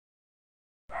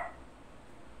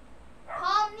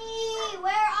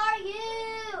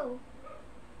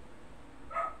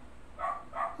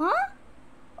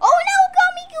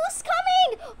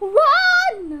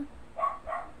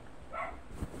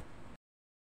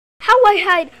How I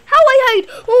hide? How I hide?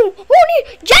 Oh, no.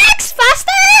 Jax,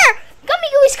 faster!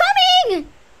 Gumigoo is coming!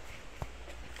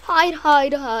 Hide,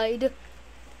 hide, hide.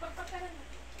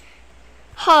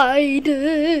 Hide.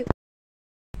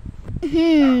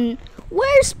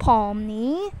 Where's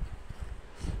Pomni?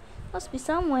 Must be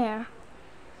somewhere.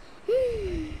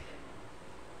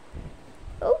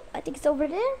 Oh, I think it's over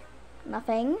there.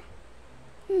 Nothing.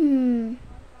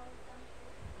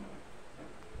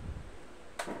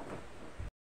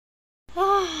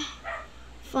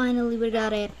 Finally, we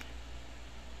got it.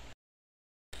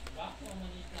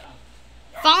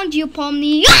 Found you,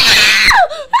 Pomni.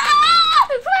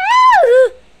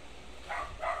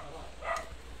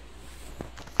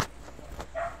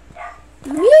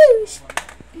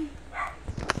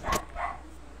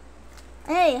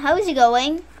 Hey, how is it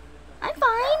going? I'm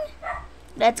fine.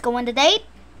 Let's go on the date.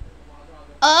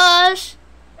 I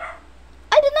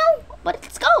don't know, but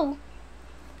let's go.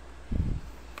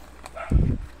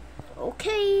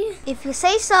 Okay, if you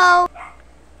say so.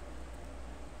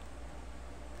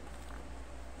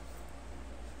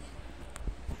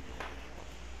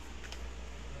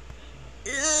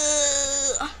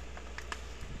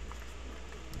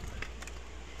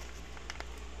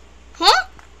 Huh?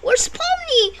 Where's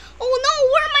Pomni? Oh no,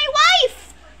 where's my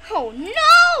wife? Oh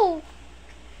no!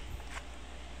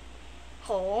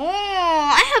 Oh,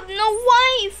 I have no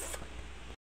wife.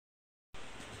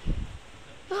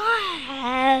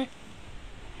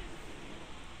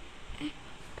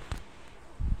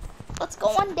 Let's go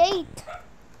on date.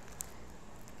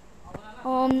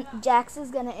 Jax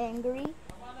is gonna angry.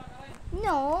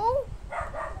 No,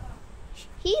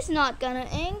 he's not gonna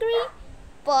angry.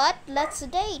 But let's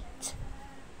date.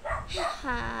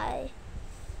 Hi.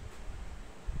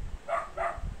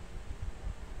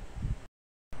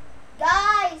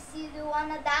 Guys, you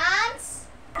wanna dance?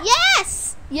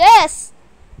 Yes! Yes!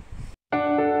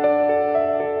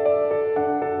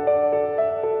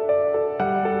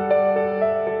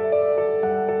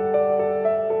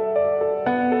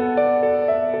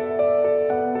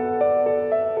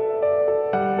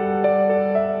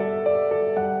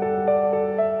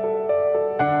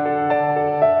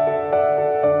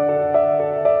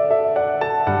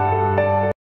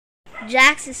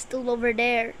 Jax is still over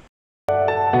there.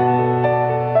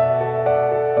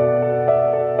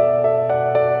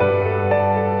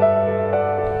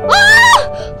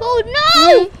 Oh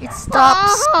no! It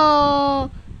stops. Oh,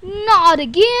 not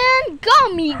again!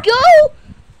 Gumigoo!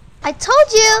 I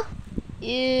told you.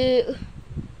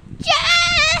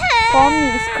 Jax!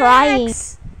 Pomni is crying.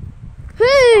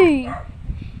 Hey!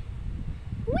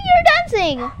 We are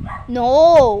dancing!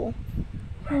 No!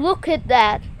 Look at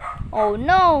that! Oh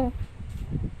no!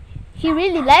 He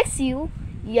really likes you.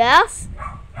 Yes?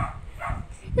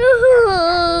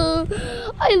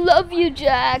 I love you,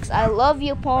 Jax. I love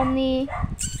you, Pomni.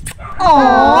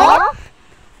 Aww.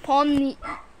 Pomni,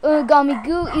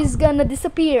 Gumigoo is gonna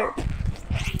disappear.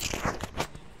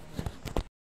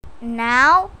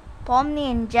 Now,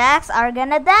 Pomni and Jax are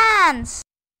gonna dance.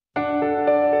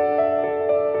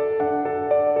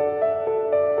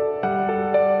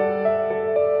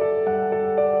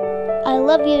 I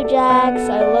love you, Jax.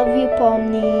 I love you,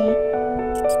 Pomni.